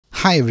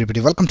Hi everybody,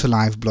 welcome to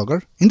Live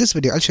Blogger. In this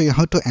video, I'll show you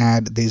how to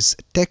add this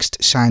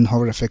text shine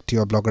hover effect to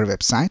your Blogger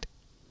website.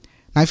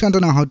 Now, if you want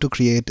to know how to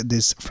create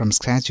this from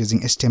scratch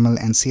using HTML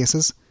and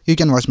CSS, you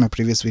can watch my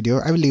previous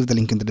video. I will leave the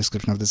link in the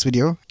description of this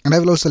video, and I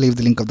will also leave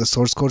the link of the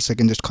source code so you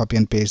can just copy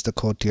and paste the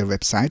code to your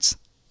websites.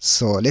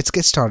 So let's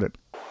get started.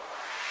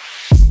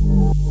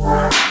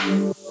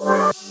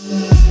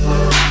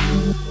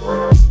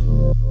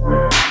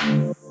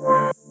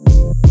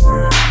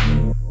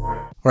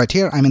 Right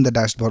here, I'm in the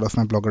dashboard of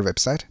my Blogger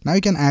website. Now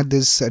you can add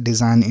this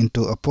design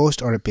into a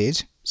post or a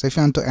page. So if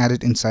you want to add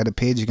it inside a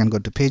page, you can go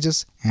to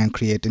pages and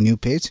create a new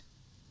page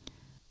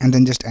and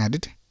then just add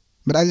it.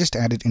 But I'll just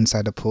add it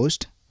inside a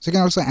post. So you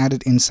can also add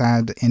it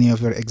inside any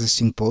of your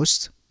existing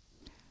posts.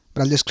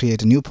 But I'll just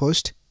create a new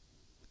post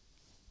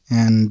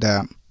and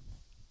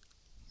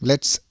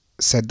let's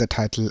set the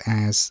title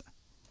as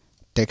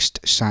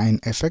text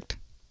shine effect.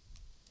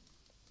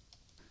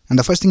 And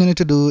the first thing you need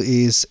to do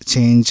is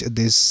change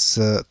this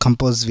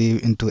compose view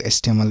into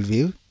HTML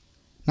view.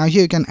 Now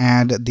here you can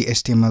add the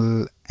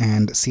HTML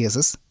and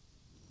CSS.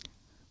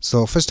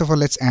 So first of all,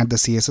 let's add the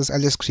CSS.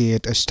 I'll just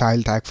create a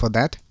style tag for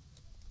that.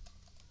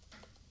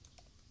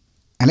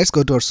 And let's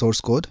go to our source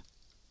code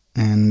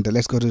and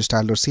let's go to the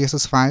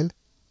style.css file.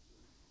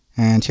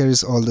 And here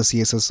is all the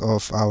CSS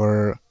of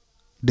our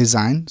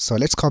design. So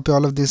let's copy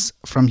all of this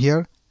from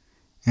here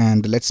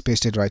and let's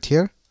paste it right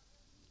here.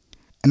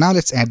 And now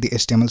let's add the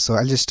HTML. So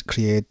I'll just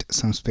create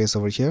some space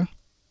over here.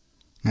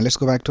 And let's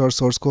go back to our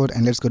source code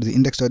and let's go to the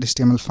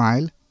index.html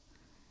file.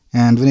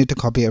 And we need to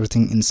copy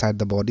everything inside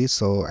the body.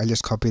 So I'll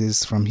just copy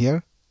this from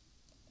here.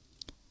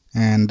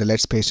 And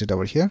let's paste it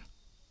over here.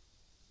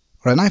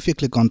 Right now, if you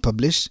click on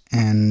publish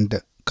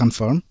and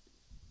confirm,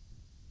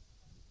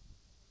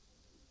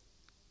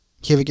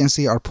 here we can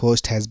see our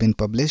post has been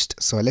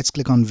published. So let's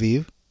click on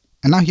view.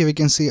 And now here we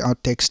can see our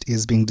text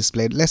is being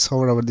displayed. Let's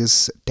hover over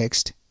this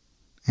text.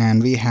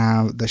 And we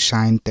have the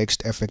shine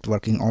text effect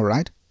working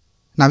alright.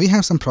 Now we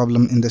have some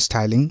problem in the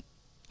styling.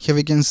 Here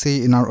we can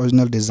see in our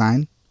original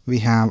design we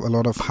have a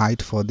lot of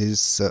height for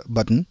this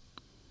button,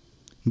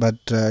 but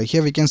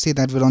here we can see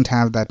that we don't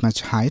have that much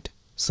height.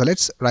 So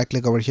let's right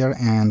click over here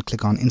and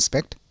click on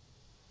inspect.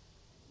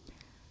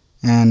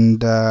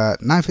 And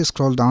now if you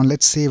scroll down,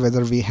 let's see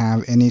whether we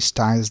have any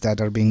styles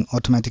that are being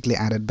automatically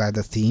added by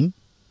the theme.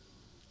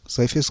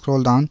 So if you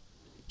scroll down,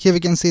 here we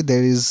can see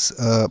there is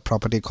a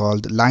property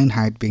called line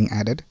height being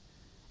added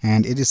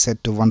and it is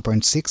set to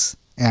 1.6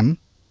 m.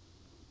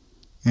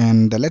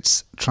 And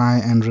let's try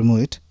and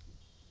remove it.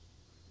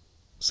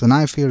 So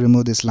now if you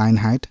remove this line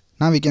height,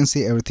 now we can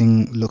see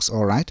everything looks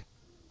alright.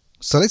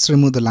 So let's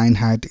remove the line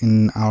height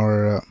in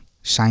our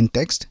shine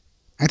text.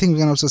 I think we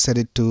can also set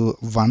it to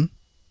 1.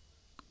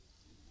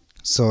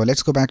 So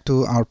let's go back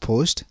to our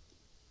post.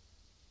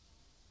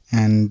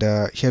 And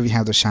here we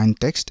have the shine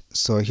text.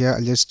 So here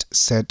I'll just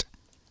set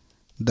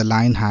the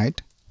line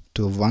height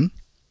to 1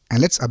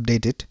 and let's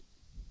update it.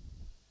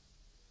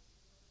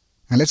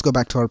 And let's go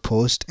back to our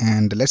post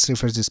and let's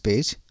refresh this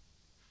page.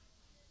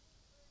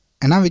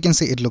 And now we can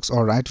see it looks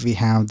alright. We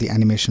have the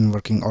animation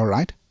working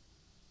alright.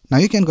 Now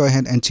you can go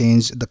ahead and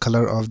change the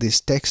color of this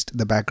text,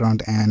 the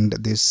background, and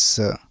this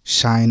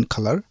shine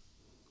color.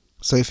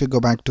 So if you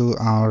go back to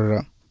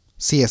our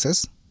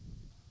CSS,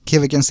 here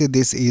we can see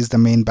this is the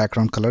main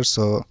background color.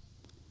 So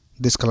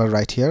this color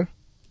right here.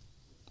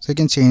 So you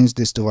can change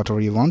this to whatever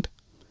you want.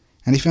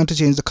 And if you want to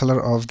change the color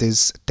of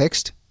this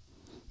text,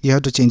 you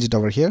have to change it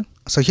over here.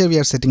 So here we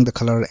are setting the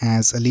color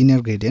as a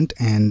linear gradient,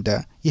 and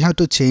you have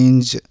to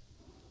change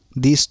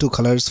these two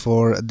colors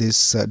for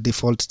this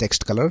default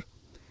text color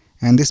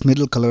and this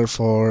middle color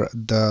for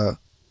the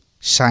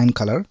shine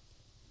color.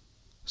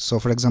 So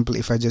for example,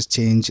 if I just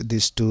change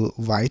this to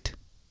white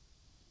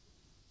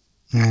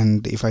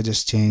and if I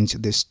just change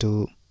this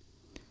to,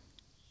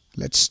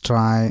 let's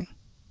try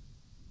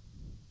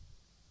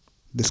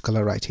this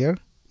color right here.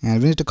 And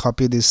we need to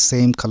copy this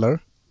same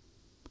color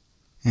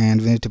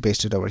and we need to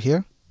paste it over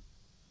here.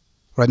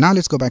 Right now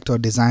let's go back to our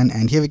design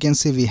and here we can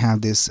see we have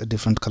this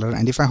different color,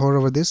 and if I hover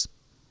over this,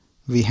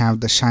 we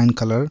have the shine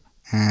color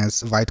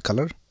as white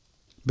color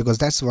because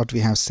that's what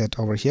we have set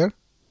over here.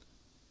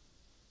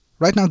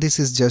 Right now this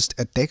is just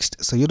a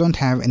text, so you don't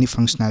have any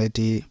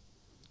functionality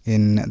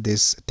in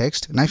this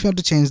text. Now if you want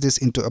to change this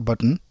into a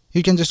button,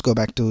 you can just go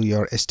back to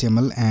your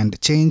HTML and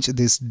change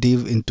this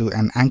div into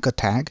an anchor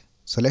tag.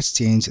 So let's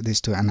change this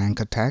to an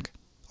anchor tag.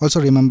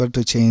 Also remember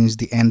to change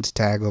the end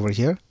tag over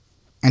here.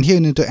 And here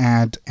you need to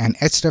add an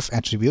href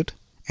attribute.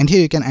 And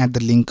here you can add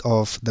the link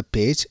of the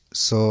page.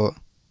 So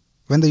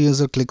when the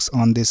user clicks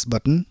on this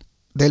button,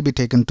 they'll be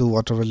taken to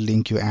whatever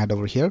link you add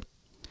over here.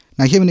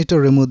 Now here we need to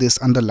remove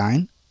this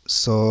underline.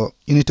 So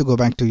you need to go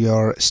back to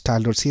your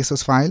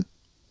style.css file.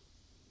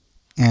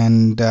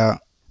 And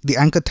the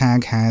anchor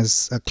tag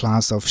has a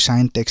class of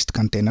shine text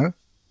container.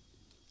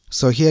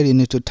 So here you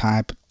need to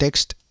type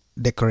text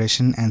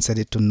decoration and set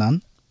it to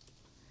none.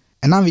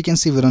 And now we can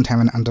see we don't have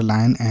an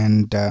underline,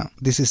 and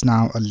this is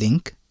now a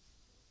link.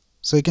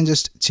 So you can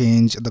just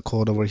change the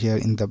code over here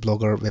in the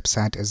Blogger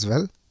website as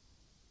well.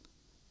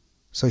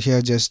 So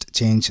here just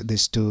change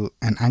this to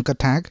an anchor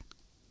tag.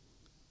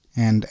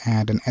 and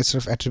add an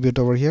href attribute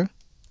over here.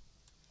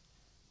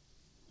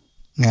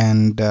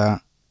 And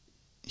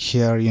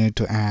here you need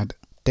to add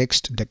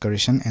text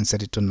decoration and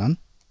set it to none.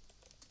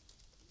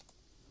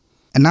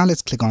 And now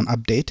let's click on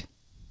update,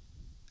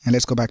 and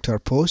let's go back to our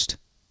post,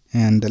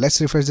 and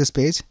let's refresh this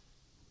page.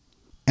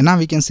 And now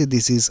we can see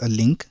this is a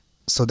link.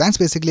 So that's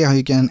basically how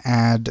you can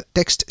add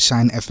text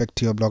shine effect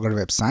to your Blogger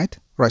website.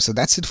 Right, so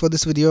that's it for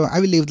this video. I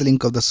will leave the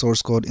link of the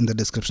source code in the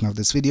description of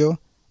this video.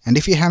 And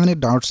if you have any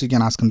doubts, you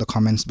can ask in the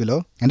comments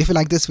below. And if you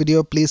like this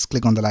video, please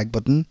click on the like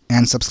button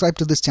and subscribe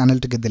to this channel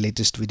to get the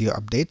latest video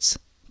updates.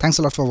 Thanks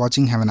a lot for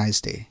watching. Have a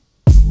nice day.